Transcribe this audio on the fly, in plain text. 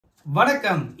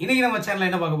வணக்கம். இன்னைக்கு நம்ம சேனல்ல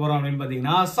என்ன பார்க்க போறோம் அப்படின்னு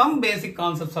பாத்தீங்கன்னா some basic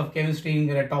concepts of chemistry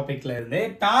ங்கற டாபிக்ல இருந்து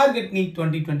target NEET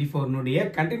 2024 னுடைய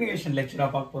continuation lecture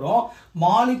பார்க்க போறோம்.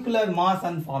 molecular mass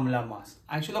and formula mass.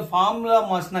 Actually formula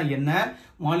massனா என்ன,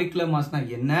 molecular massனா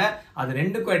என்ன, அது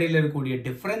ரெண்டுக்கும் இடையில இருக்கக்கூடிய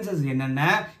differences என்னென்ன,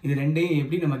 இது ரெண்டையும்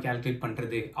எப்படி நம்ம calculate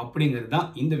பண்றது அப்படிங்கிறது தான்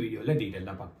இந்த வீடியோல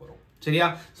டீடைலா பார்க்க போறோம். சரியா?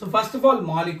 So first of all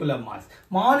molecular mass.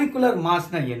 Molecular mass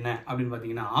na enna அப்படினு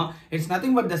பாத்தீங்கன்னா it's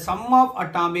nothing but the sum of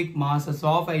atomic masses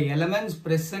of a elements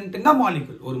present in a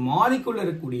molecule. ஒரு molecule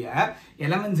இருக்கக்கூடிய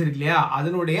elements இருக்குலையா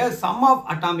அதனுடைய sum of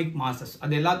atomic masses.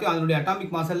 அது எல்லாத்தையும் அதனுடைய atomic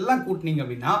mass எல்லாம் கூட்டினீங்க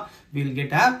அப்படினா we'll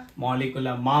get a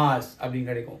molecular mass அப்படிங்க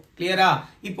கிடைக்கும். கிளியரா?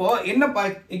 இப்போ என்ன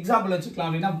எக்ஸாம்பிள் வச்சுக்கலாம்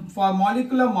அப்படினா for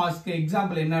molecular mass க்கு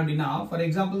எக்ஸாம்பிள் என்ன அப்படினா for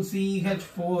example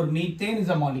CH4 methane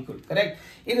is a molecule. correct?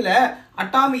 இதுல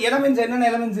atomic elements என்னென்ன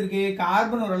elements இருக்கு?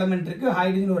 கார்பன் ஒரு எலிமெண்ட் இருக்கு,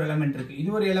 ஹைட்ரஜன் ஒரு எலிமெண்ட் இருக்கு. இது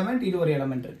ஒரு எலிமெண்ட், இது ஒரு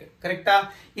எலிமெண்ட் இருக்கு. கரெக்ட்டா?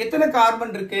 எத்தனை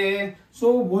கார்பன் இருக்கு? சோ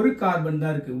ஒரு கார்பன்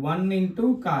தான் இருக்கு. 1 into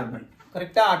carbon.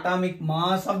 கரெக்ட்டா? atomic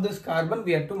mass of this carbon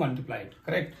we have to multiply it.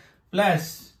 correct? plus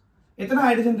எத்தனை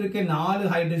ஹைட்ரஜன் இருக்கு? 4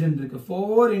 ஹைட்ரஜன் இருக்கு.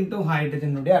 4 into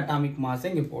ஹைட்ரஜன் உடைய atomic mass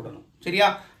இங்க போடணும். சரியா?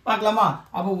 பார்க்கலாமா?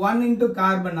 அப்ப 1 into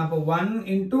carbon, அப்ப 1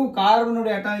 into carbon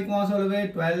உடைய atomic mass எவ்வளவு?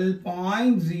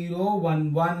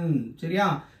 12.011. சரியா?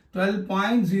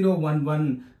 12.011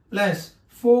 plus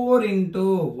 4 into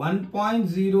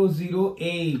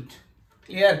 1.008.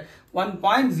 clear?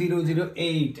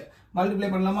 1.008 multiply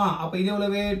பண்ணலாமா? அப்ப இது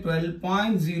எவ்வளவு?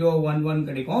 12.011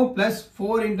 கிடைக்கும் plus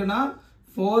 4 into na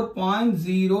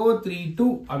 4.032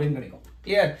 அப்படினு கிடைக்கும்.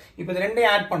 clear? இப்போ இந்த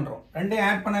ரெண்டையும் ஆட் பண்றோம். ரெண்டையும்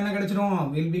ஆட் பண்ணா என்ன கிடைச்சிரும்?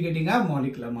 will be getting a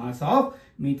molecular mass of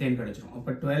methane கிடைச்சிரும். அப்ப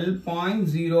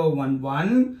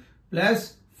 12.011 plus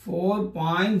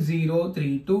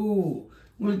 4.032.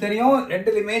 உங்களுக்கு தெரியும்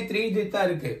ரெண்டுலயுமே 3 டிஜிட் தான்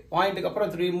இருக்கு. பாயிண்ட்க்கு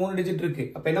அப்புறம் 3 டிஜிட் இருக்கு.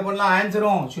 அப்ப என்ன பண்ணலாம்?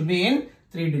 ஆன்சரும் should be in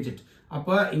 3 digit. அப்ப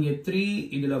இங்க 3,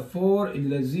 இதுல 4,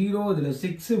 இதுல 0, இதுல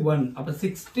 6, 1. அப்ப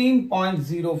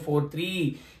 16.043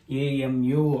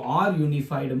 AMU or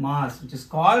unified mass which is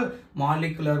called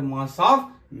molecular mass of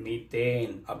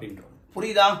methane அப்படின்றோம்.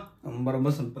 புரியுதா? ரொம்ப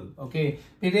சிம்பிள். ஓகே.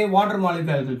 இதே வாட்டர் மாலிக்யூல்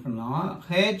கால்குலேட் பண்ணலாம்.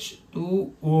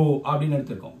 H2O அப்படினு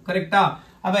எடுத்துக்கோம். கரெக்ட்டா?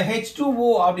 அப்ப H2O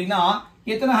அப்படினா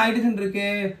எத்தனை ஹைட்ரஜன் இருக்கு?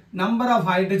 Number of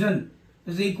hydrogen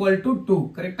is equal to 2.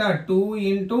 கரெக்ட்டா? 2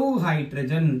 into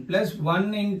hydrogen plus 1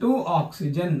 into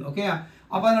oxygen. Okay.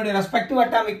 அப்ப அதனுடைய ரெஸ்பெக்டிவ்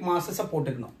அட்டாமிக் மாஸஸ்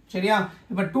போட்டுக்கணும். சரியா?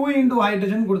 இப்ப 2 into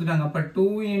hydrogen கொடுத்துட்டாங்க. அப்ப 2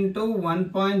 into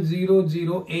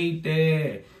 1.008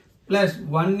 plus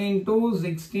 1 into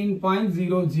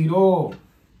 16.00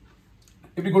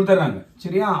 இப்படி கொடுத்துறாங்க.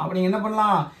 சரியா? அப்ப நீங்க என்ன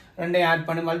பண்ணலாம்? ரெண்டையும் ஆட்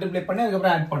பண்ணி மல்டிப்ளை பண்ணி அதுக்கு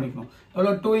அப்புறம் ஆட் பண்ணிக்கணும்.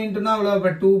 எவ்வளவு? 2 into னா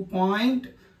எவ்வளவு?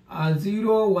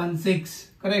 2.016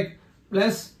 கரெக்ட்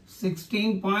plus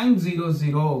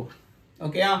 16.00.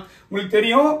 ஓகேயா? உங்களுக்கு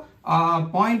தெரியும்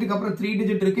பாயிண்ட்க்கு அப்புறம் 3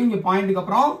 டிஜிட் இருக்கு, இங்க பாயிண்ட்க்கு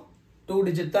அப்புறம் 2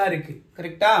 டிஜிட் தான் இருக்கு.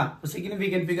 கரெக்ட்டா?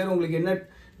 சிக்னிஃபிகன்ட் ஃபிகர் உங்களுக்கு என்ன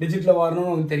டிஜிட்ல வரணும்னு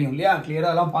உங்களுக்கு தெரியும் இல்லையா? கிளியரா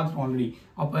எல்லாம் பார்த்துட்டோம் ஆல்ரெடி.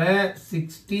 அப்ப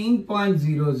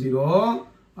 16.00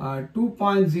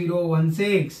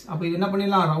 2.016. அப்ப இது என்ன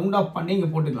பண்ணிடலாம்? ரவுண்ட் ஆஃப் பண்ணி இங்க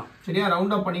போட்டுக்கலாம். சரியா?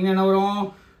 ரவுண்ட் ஆஃப் பண்ணீங்கன்னா என்ன வரும்?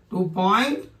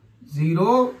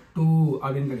 2.02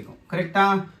 அப்படின்னு கிடைக்கும். கரெக்ட்டா?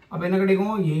 அப்ப என்ன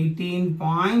கிடைக்கும்?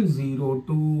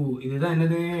 18.02. இதுதான்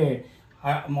என்னது?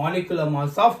 molecular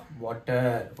mass of water.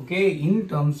 okay, in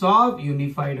terms of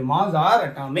unified mass or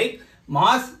atomic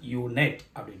mass unit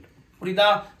அப்படினு. புரியுதா?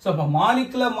 so அப்ப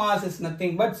molecular mass is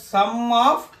nothing but sum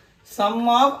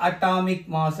of atomic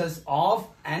masses of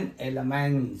an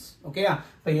elements. okay,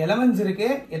 இப்ப elements இருக்கு,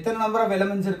 எத்தனை நம்பர் ஆஃப்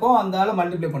elements இருக்கோ அந்தால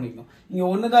multiply பண்ணிக்கணும். இங்க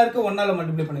 1 தான் இருக்கு, 1 ஆல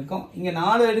மல்டிப்ளை பண்ணிக்கோம். இங்க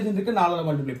 4 ஹைட்ரஜன் இருக்கு, 4 ஆல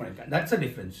மல்டிப்ளை பண்ணிக்கலாம். that's the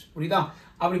difference. புரியுதா?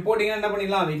 அப்படி போட்டீங்கன்னா என்ன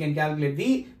பண்ணிடலாம்? we can calculate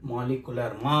the molecular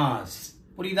mass.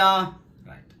 புரியுதா?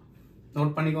 right.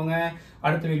 நோட் பண்ணிக்கோங்க.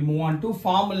 அடுத்து we'll move on to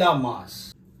formula mass.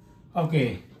 okay,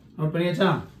 note பண்ணியாச்சா?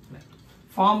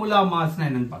 formula mass னா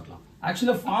என்னன்னு பார்க்கலாம்.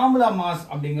 actually formula mass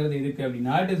அப்படிங்கிறது எதுக்கு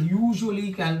அப்படினா it is usually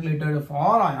calculated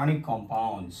for ionic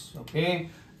compounds. okay,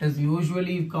 it is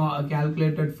usually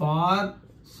calculated for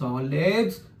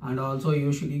solids and also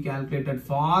usually calculated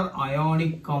for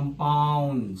ionic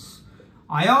compounds.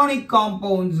 ionic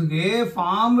compounds க்கு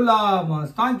formula mass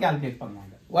தான் calculate பண்ணுவாங்க.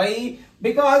 why?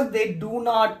 because they do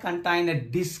not contain a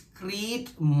discrete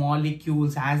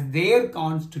molecules as their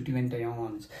constituent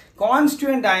ions.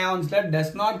 Constituent ions that does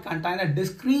not contain a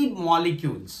discrete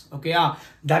molecules. okay,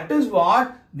 that is what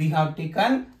we have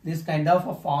taken this kind of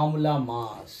a formula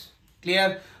mass. clear?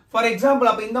 for example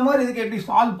அப்ப இந்த மாதிரி இதுக்கு எப்படி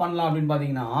solve பண்ணலாம் அப்படினு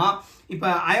பாத்தீங்கன்னா இப்ப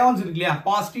ions இருக்கு இல்லையா?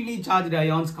 positively charged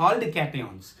ions called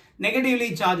cations, negatively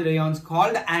charged ions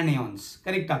called anions.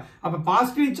 கரெக்ட்டா? அப்ப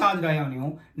positively charged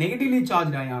ioniயும் negatively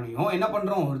charged ioniயும் என்ன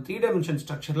பண்றோம்? ஒரு 3 dimension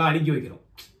structureல அடுக்கி வைக்கிறோம்.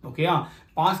 ஓகேயா?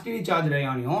 Positively charge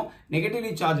அயானையும்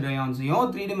negatively charge அயான்ஸையும்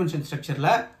 3 dimension ஸ்ட்ரக்சர்ல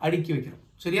அடுக்கி வைக்கிறோம்.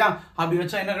 சரியா? அப்படி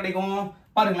வச்சா என்ன கிடைக்கும்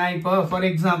பாருங்களேன். இப்போ for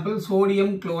example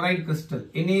sodium chloride crystal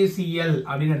NaCl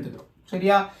அப்படின்னு எடுத்துக்கிறோம்.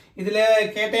 சரியா? இதுல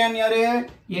கேட்டையான் யாரு?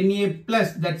 Na+,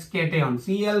 that's cation.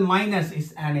 Cl- is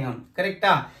anion.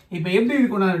 கரெக்ட்டா? இப்போ எப்படி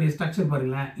இருக்கும்னா இதோட ஸ்ட்ரக்சர்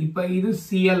பாருங்களேன். இப்போ இது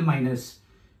Cl-, Na+,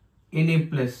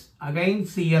 again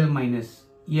Cl-, Na+,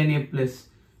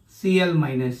 Cl-,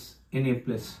 Na+.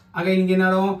 again இங்க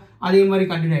என்னடும் அதே மாதிரி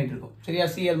கண்டினியூ ஆயிட்டு இருக்கும். சரியா?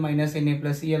 Cl-, Na+,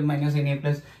 Cl-, Na+,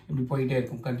 இப்படி போயிட்டே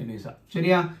இருக்கும் கண்டினியூஸா.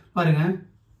 சரியா? பாருங்க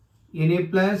Na+,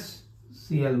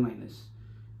 Cl-,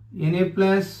 Na+,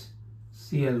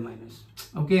 Cl-.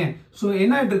 Okay, so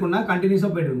என்ன ஆயிட்டு இருக்கும்னா கண்டினியூஸா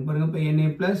போயிட்டு இருக்கும். பாருங்க இப்போ Na+,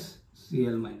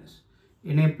 Cl-,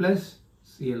 Na+,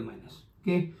 Cl-.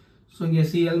 Okay, so இங்க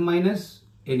Cl-, Na+,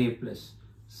 Cl-,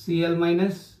 Na+,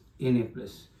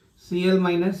 Cl-,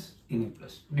 Na+.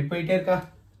 இப்படி போயிட்டே இருக்கா?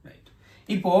 ரைட்.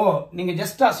 இப்போ நீங்க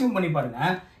ஜஸ்ட் அஸ்யூம் பண்ணி பாருங்க,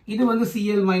 இது வந்து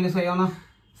Cl- அயானா,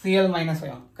 Cl-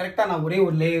 அயான். கரெக்டா? நான் ஒரே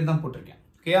ஒரு லேயர் தான் போட்டிருக்கேன்.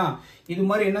 ஓகேயா? இது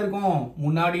மாதிரி என்ன இருக்கும்,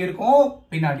 முன்னாடி இருக்கும்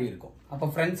பின்னாடி இருக்கும். அப்ப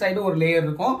ஃப்ரண்ட் சைடு ஒரு லேயர்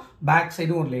இருக்கும், பேக்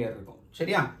சைடு ஒரு லேயர் இருக்கும்.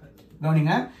 சரியா?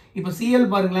 கவனிங்க. இப்போ Cl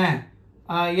பாருங்களேன்,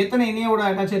 எத்தனை எண்ணெயோட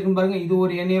அட்டாச் இருக்குன்னு பாருங்க. இது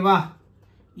ஒரு எண்ணெயவா,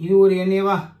 இது ஒரு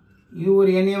எண்ணெயவா, இது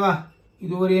ஒரு எண்ணெயவா,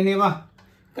 இது ஒரு எண்ணெயவா.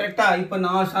 கரெக்டா? இப்போ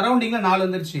நான் சரௌண்டிங்ல 4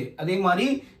 வந்துருச்சு. அதே மாதிரி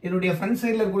என்னுடைய ஃப்ரண்ட்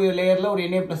சைடுல இருக்கக்கூடிய லேயர்ல ஒரு Na+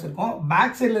 இருக்கும்,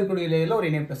 பேக் சைடுல இருக்கக்கூடிய லேயர்ல ஒரு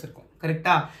Na+ இருக்கும்.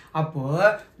 கரெக்டா? அப்போ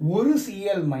ஒரு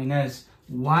Cl-,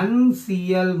 1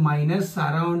 Cl-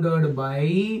 surrounded by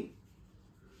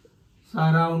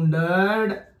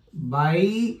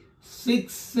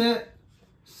 6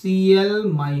 Cl-,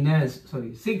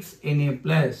 sorry 6 Na+.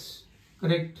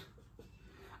 correct?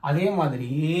 அதே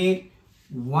மாதிரி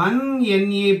 1 Na+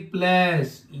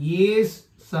 is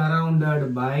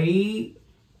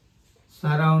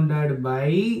surrounded by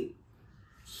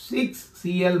 6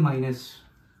 Cl-.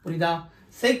 புரியுதா?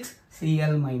 6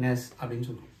 Cl- அப்படின்னு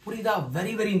சொல்றோம். புரியுதா?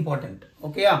 very very important.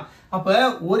 ஓகேயா? அப்ப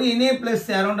ஒரு Na+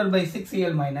 surrounded by 6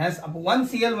 Cl-, அப்ப 1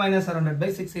 Cl- surrounded by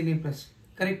 6 Na+.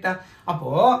 கரெக்ட்டா?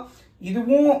 அப்போ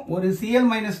இதுவும் ஒரு Cl-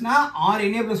 னா 6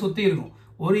 Na+ சுத்தி இருக்கும்,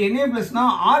 ஒரு Na+ னா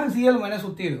 6 Cl-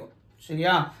 சுத்தி இருக்கும்.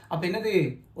 சரியா? அப்ப என்னது,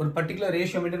 ஒரு பர்టిక్యులர்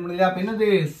ரேஷியோ மெயின்டெய்ன் பண்ணுது. அப்ப என்னது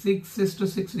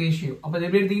 6:6 ரேஷியோ. அப்ப இது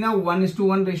எப்படி எடுத்தீங்கன்னா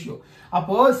 1:1 ரேஷியோ.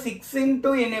 அப்போ 6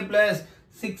 into Na+,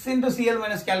 6 into Cl-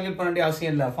 calculate பண்ண வேண்டிய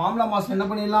அவசியம் இல்ல. ஃபார்முலா மாஸ்ல என்ன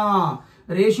பண்ணிடலாம்,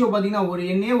 ரேஷியோ பாத்தீங்கன்னா ஒரு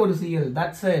Na ஒரு Cl,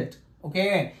 that's it. ஓகே,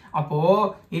 அப்போ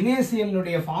NaCl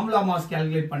உடைய ஃபார்முலா மாஸ்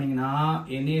கால்குலேட் பண்ணீங்கன்னா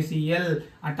NaCl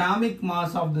atomic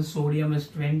mass of the sodium is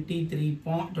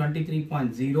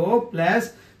 23.0 plus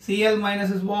Cl-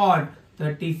 is what,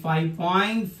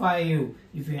 35.5.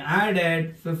 if you add it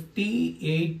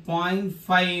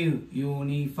 58.5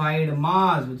 unified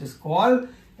mass, which is called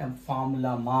a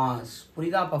formula mass.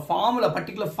 புரியுதா? அப்ப formula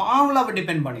particular ஃபார்முலாவை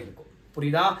depend பண்ணிருக்கும்.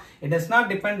 புரியுதா? it does not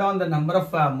depend on the number of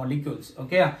molecules.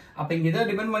 Okay, அப்ப இங்க எதை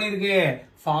depend பண்ணிருக்கு,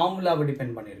 ஃபார்முலாவை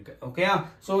depend பண்ணிருக்கு. ஓகே,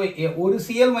 சோ ஒரு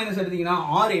Cl- எடுத்தீங்கன்னா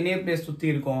 6 Na+ சுத்தி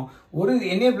இருக்கும், ஒரு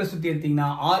Na+ சுத்தி எடுத்தீங்கன்னா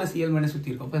 6 Cl- சுத்தி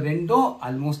இருக்கும். அப்ப ரெண்டும்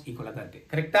ஆல்மோஸ்ட் ஈக்குவலா தான் இருக்கு.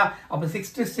 கரெக்ட்டா? அப்ப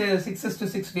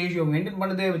 6:6 ரேஷியோ மெயின்டெய்ன்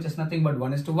பண்ணுது, which is nothing but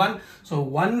 1:1. so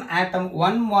one atom,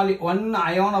 one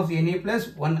ion of Na+,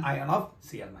 one ion of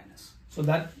Cl-. so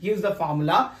that gives the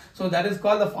formula. so that is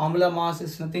called the formula mass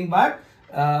is nothing but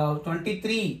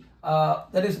 23.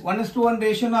 that is 1:1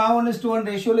 ratio. 1:1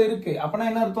 ratio இருக்கு. அப்பனா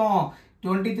என்ன அர்த்தம்,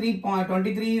 23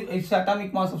 is atomic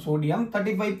mass of sodium,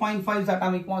 35.5 is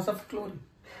atomic mass of chlorine.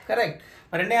 correct?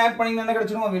 ரெண்டே add பண்ணீங்கன்னா என்ன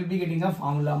கிடைச்சிரும், will be getting the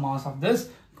formula mass of this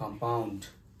compound.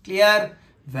 clear?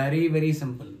 very very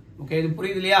simple. Okay, இது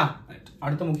புரியுது இல்லையா?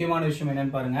 அடுத்த முக்கியமான விஷயம்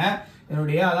என்னன்னு பாருங்க.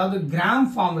 என்னுடைய அதாவது கிராம்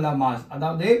ஃபார்முலா மாஸ்,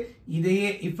 அதாவது இது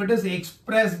if it is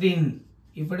expressed in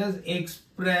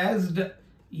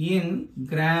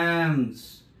grams,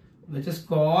 which is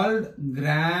called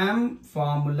gram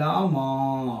formula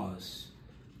mass.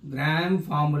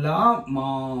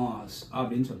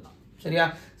 அப்படின்னு சொல்லலாம். சரியா?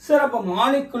 சார் அப்ப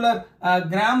மாலிகுலர்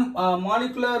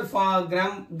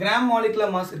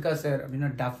மாலிகுலர் மாஸ் இருக்கா சார் அப்படின்னா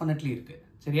டெஃபினெட்லி இருக்கு.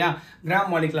 சரியா? கிராம்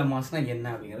மாலிகுலர் மாஸ்னா என்ன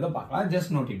அப்படிங்கறத பார்க்கலாம்.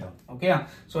 Just note it down. Okay,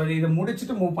 so இத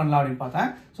முடிச்சிட்டு மூவ் பண்ணலாம் அப்படின்னு பார்த்தேன்.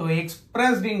 So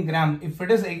expressed in gram, if it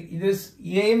is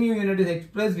AMU unit is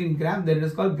expressed in gram, then it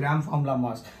is called gram formula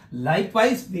mass.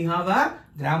 likewise we have a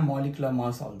gram molecular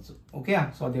mass also. Okay,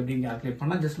 so அது எப்படி calculate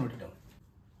பண்ணா just note it down.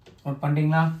 Note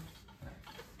பண்ணிட்டீங்களா?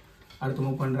 அடுத்து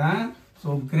move பண்றேன். so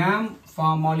gram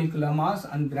molecular mass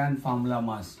and gram formula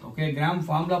mass. okay, gram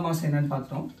formula mass என்னன்னு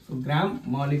பார்த்தோம். so gram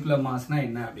molecular massனா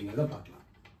என்ன அப்படிங்கறத பார்க்கலாம்.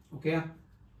 okay,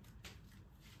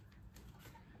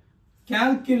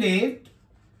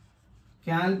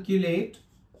 calculate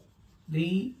the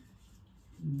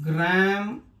gram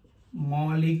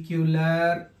molecular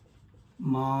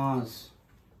mass.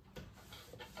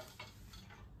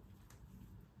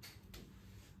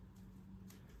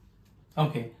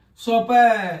 Okay. So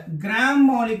gram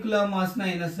molecular mass na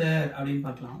enna sir அப்படினு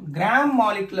பார்க்கலாம். Gram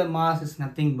molecular mass is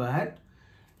nothing but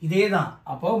இதேதான்.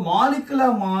 அப்போ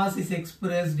molecular mass is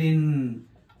expressed in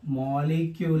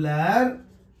molecular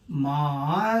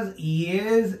mass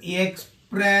is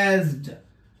expressed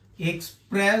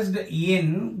in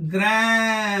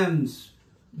grams.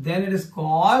 Then it is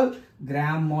called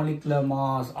gram molecular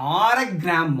mass or a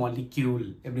gram molecule.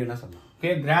 எப்படினா சொல்லலாம்.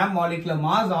 Okay, gram molecular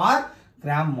mass or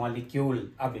gram molecule.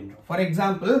 For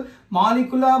example,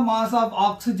 molecular mass of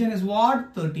oxygen is what?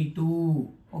 32.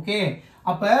 Okay.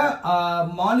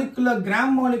 Gram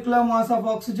molecular mass of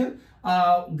oxygen.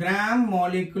 Gram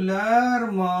molecular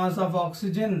mass of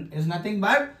oxygen is nothing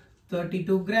but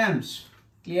 32 grams.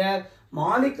 Clear?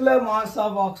 Molecular mass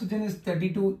of oxygen is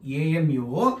 32 AMU.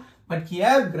 But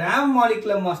here gram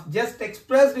molecular mass just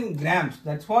expressed in grams.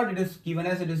 That's what it is given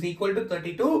as. It is equal to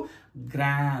 32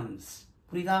 grams.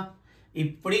 புரியுதா?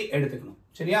 இப்படி எடுத்துக்கணும்.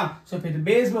 சரியா? So இப்போ இது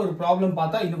பேஸ்ல ஒரு problem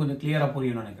பார்த்தா இன்னும் கொஞ்சம் கிளியரா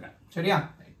புரியும்னு நினைக்கிறேன். சரியா?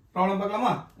 ப்ராப்ளம்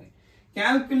பார்க்கலாமா?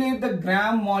 Calculate the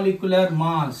gram molecular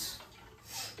mass.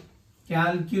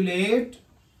 Calculate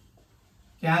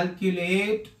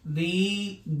the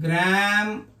gram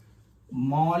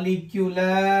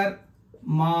molecular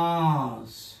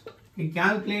mass. We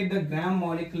calculate the gram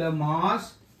molecular mass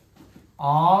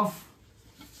of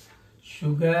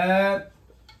sugar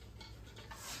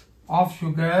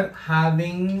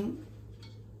having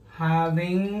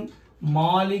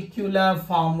molecular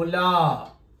formula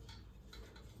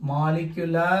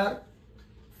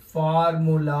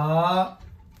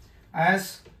as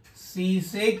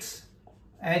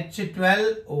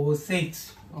C6H12O6.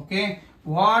 Okay,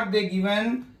 what they given?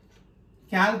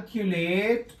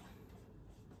 Calculate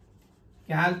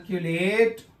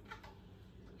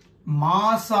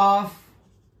mass of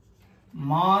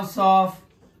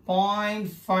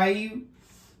 0.5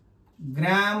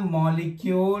 gram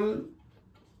molecule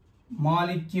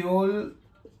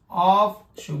of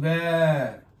sugar.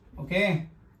 Okay,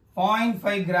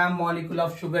 0.5 gram molecule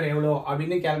of sugar எவ்வளோ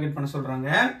அப்படின்னு calculate பண்ண சொல்றாங்க.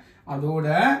 அதோட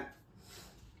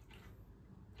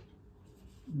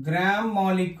gram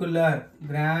molecular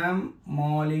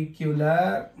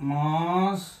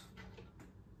mass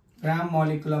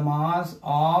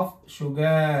of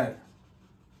sugar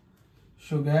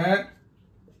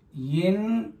in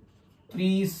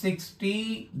 360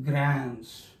 grams.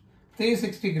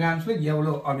 360 grams ல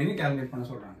எவ்வளோ அப்படின்னு calculate பண்ண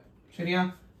சொல்றாங்க. சரியா?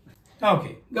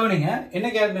 Okay, கவனிங்க. என்ன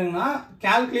கேட்குறாங்கன்னா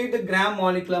calculate the gram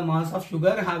molecular mass of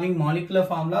sugar having molecular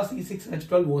formula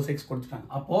C6H12O6 கொடுத்துட்டாங்க.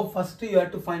 அப்போ first you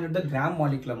have to find out the gram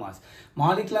molecular mass.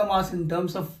 Molecular mass in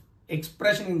terms of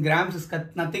expression in grams is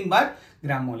nothing but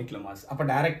gram molecular mass. அப்போ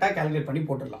டைரக்டா calculate பண்ணி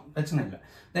போட்டுடலாம். பிரச்சனை இல்லை.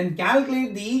 Then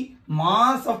calculate the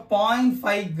mass of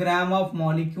 0.5 gram of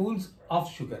molecules of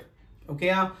sugar.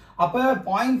 Okay, அப்போ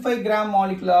 0.5 gram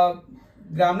molecular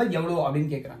gramல எவ்வளோ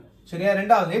அப்படின்னு கேட்குறாங்க. சரியா?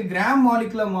 ரெண்டாவது gram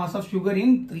molecular mass of sugar in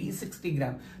 360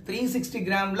 gram. 360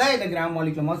 gramல இந்த gram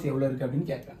molecular mass எவ்வளவு இருக்கு அப்படின்னு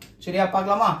கேட்கறாங்க. சரியா?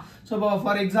 பார்க்கலாமா? So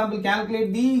for example, calculate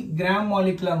the gram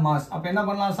molecular mass. அப்ப என்ன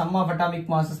பண்ணலாம்? sum of atomic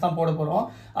masses தான் போட போறோம்.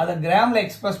 அத gramல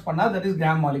எக்ஸ்பிரஸ் பண்ணா that is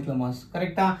gram molecular mass.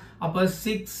 கரெக்ட்டா? அப்ப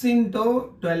 6 into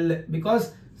 12 because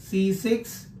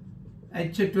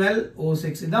C6H12O6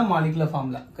 இதான் molecular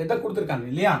formula. இத கொடுத்திருக்காங்க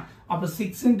இல்லையா? அப்ப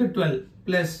 6 into 12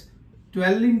 plus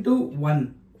 12 into 1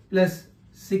 plus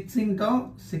 6 into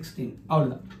 16.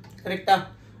 அவ்வளவுதான். கரெக்ட்டா?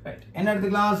 ரைட். என்ன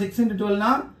எடுத்துக்கலாம்? 6 into 12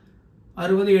 னா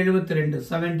 60 72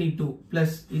 72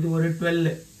 plus இது ஒரு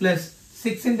 12 plus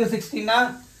 6 into 16 னா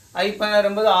 5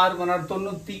 16 6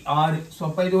 96. சோ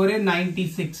அப்ப இது ஒரு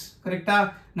 96. கரெக்ட்டா?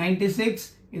 96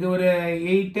 இது ஒரு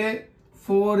 8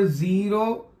 40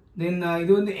 then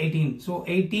இது வந்து 18. சோ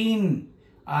 18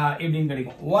 எப்படின்னு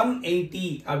கிடைக்கும்? 180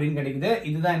 அப்படின்னு கிடைக்குது.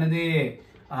 இதுதான் என்னது?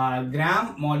 gram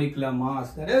molecular mass,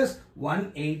 that is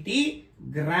 180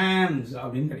 grams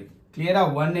அப்படின்னு கிடைக்கும். கிளியரா?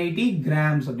 180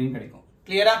 grams அப்படின்னு கிடைக்கும்.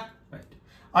 கிளியரா? ரைட்.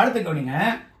 அடுத்து கவனிங்க.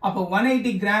 அப்ப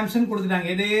 180 grams ன்னு கொடுத்துட்டாங்க.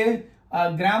 எது?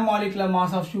 gram molecular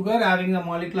mass of sugar having the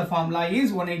molecular formula is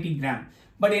 180 gram.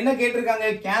 But என்ன கேட்டிருக்காங்க?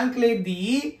 calculate the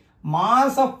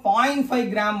mass of 0.5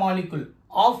 gram molecule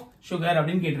of sugar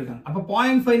அப்படின்னு கேட்டிருக்காங்க. அப்ப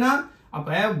 0.5 னா அப்ப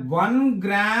 1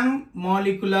 gram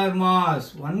molecular mass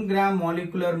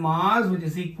which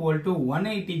is equal to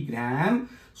 180 gram.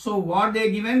 So what they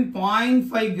given?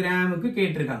 0.5 gram க்கு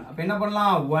கேட்டிருக்காங்க. அப்ப என்ன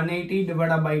பண்ணலாம்? 180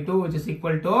 divided by 2 which is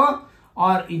equal to,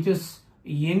 or it is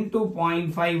into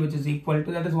 0.5 which is equal to,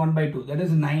 that is 1 by 2, that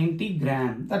is 90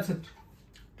 gram. That's it.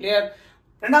 Clear?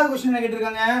 ரெண்டாவது question என்ன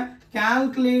கேட்டிருக்காங்க?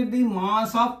 calculate the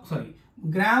mass of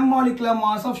gram molecular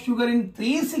mass of sugar in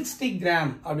 360 gram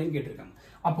அப்படின்னு கேட்டிருக்காங்க.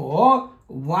 அப்போ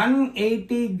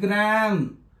 180 gram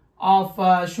of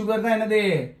sugar தான் என்னது?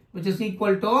 which is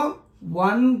equal to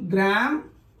 1 gram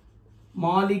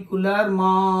molecular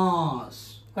mass.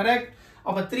 Correct?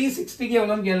 அப்ப 360 க்கு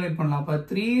எவ்வளவுன்னு கால்குலேட் பண்ணலாம். அப்ப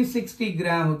 360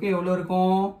 கிராமுக்கு எவ்வளவு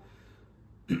இருக்கும்?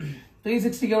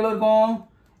 360 க்கு எவ்வளவு இருக்கும்?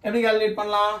 எப்படி கால்குலேட்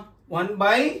பண்ணலாம்? 1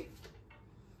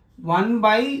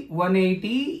 by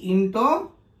 180 into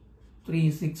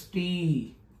 360.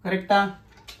 கரெக்ட்டா?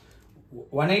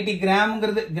 180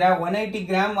 கிராம்ங்கிறது 180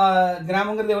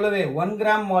 கிராம்ங்கிறது எவ்வளவு? 1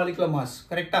 கிராம் molecular mass.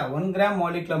 கரெக்ட்டா? 1 gram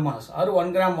molecular mass or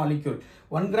 1 gram molecule.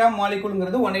 1 gram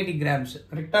moleculeங்கிறது 180 grams.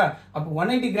 கரெக்ட்டா? அப்ப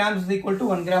 180 grams is equal to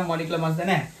 1 gram molecular mass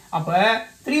தானே? அப்ப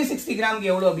 360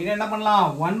 கிராம்க்கு எவ்வளவு அப்படினா என்ன பண்ணலாம்?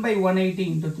 1 by 180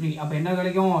 into 3. அப்ப என்ன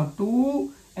கிடைக்கும்? 2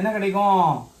 என்ன கிடைக்கும்?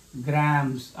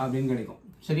 grams அப்படினு கிடைக்கும்.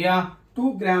 சரியா? 2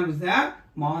 grams is the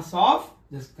mass of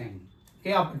this thing.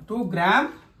 Okay, அப்ப 2 gram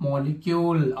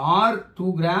molecule or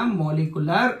 2 gram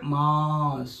molecular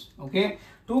mass. Okay,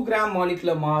 2 gram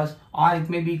molecular mass or it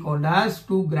may be called as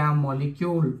 2 gram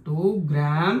molecule. 2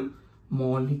 gram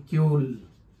molecule.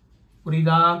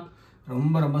 புரியுதா?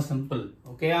 ரொம்ப ரொம்ப சிம்பிள்.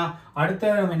 ஓகேயா? அடுத்து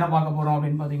நம்ம என்ன பார்க்க போறோம்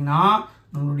அப்படினு பாத்தீங்கன்னா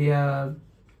நம்மளுடைய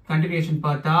continuation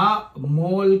பார்த்தா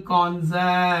mole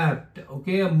concept.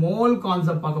 Okay, mole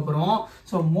concept பார்க்க போறோம்.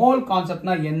 சோ mole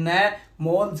conceptனா என்ன,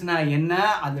 மோல்ஸ்னா என்ன,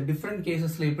 அந்த டிஃபரண்ட்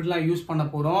கேसेसல எப்படிலாம் யூஸ் பண்ண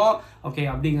போறோம், ஓகே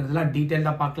அப்படிங்கறதெல்லாம்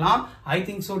டீடைலா பார்க்கலாம். ஐ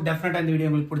திங்க் சோ டெஃபினட்டா இந்த வீடியோ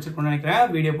உங்களுக்கு பிடிச்சிருக்கும்னு நினைக்கிறேன்.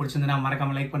 வீடியோ பிடிச்சிருந்தா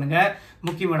மறக்காம லைக் பண்ணுங்க.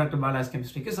 முக்கியமா டாக்டர் பாலாஸ்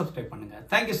கெமிஸ்ட்ரிக்கு சப்ஸ்கிரைப் பண்ணுங்க.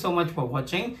 Thank you so much for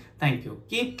watching. Thank you.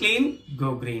 Keep clean,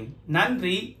 go green.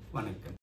 நன்றி, வணக்கம்.